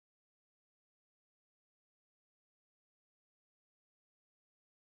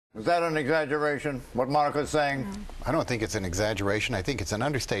Is that an exaggeration, what Monica's saying? I don't think it's an exaggeration. I think it's an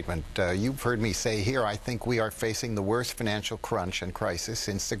understatement. You've heard me say here, I think we are facing the worst financial crunch and crisis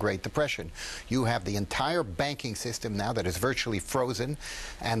since the Great Depression. You have the entire banking system now that is virtually frozen,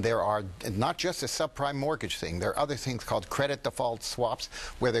 and there are not just a subprime mortgage thing. There are other things called credit default swaps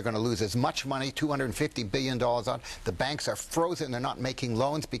where they're going to lose as much money, $250 billion on. The banks are frozen. They're not making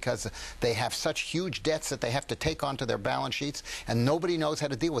loans because they have such huge debts that they have to take onto their balance sheets, and nobody knows how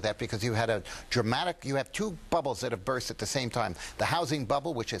to deal with that because you have two bubbles that have burst at the same time. The housing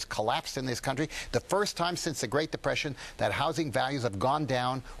bubble, which has collapsed in this country, the first time since the Great Depression that housing values have gone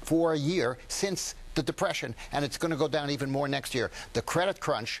down for a year since the Depression, and it's going to go down even more next year. The credit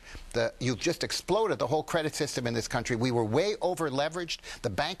crunch, you've just exploded the whole credit system in this country. We were way over-leveraged. The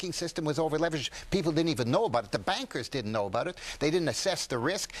banking system was over-leveraged. People didn't even know about it. The bankers didn't know about it. They didn't assess the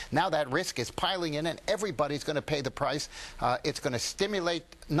risk. Now that risk is piling in, and everybody's going to pay the price. It's going to stimulate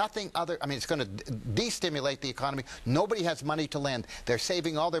it's going to destimulate the economy. Nobody has money to lend. They're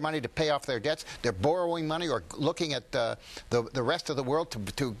saving all their money to pay off their debts. They're borrowing money or looking at the rest of the world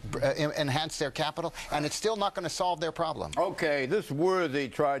to enhance their capital. And it's still not going to solve their problem. Okay, this Worthy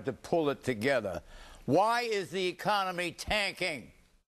tried to pull it together. Why is the economy tanking?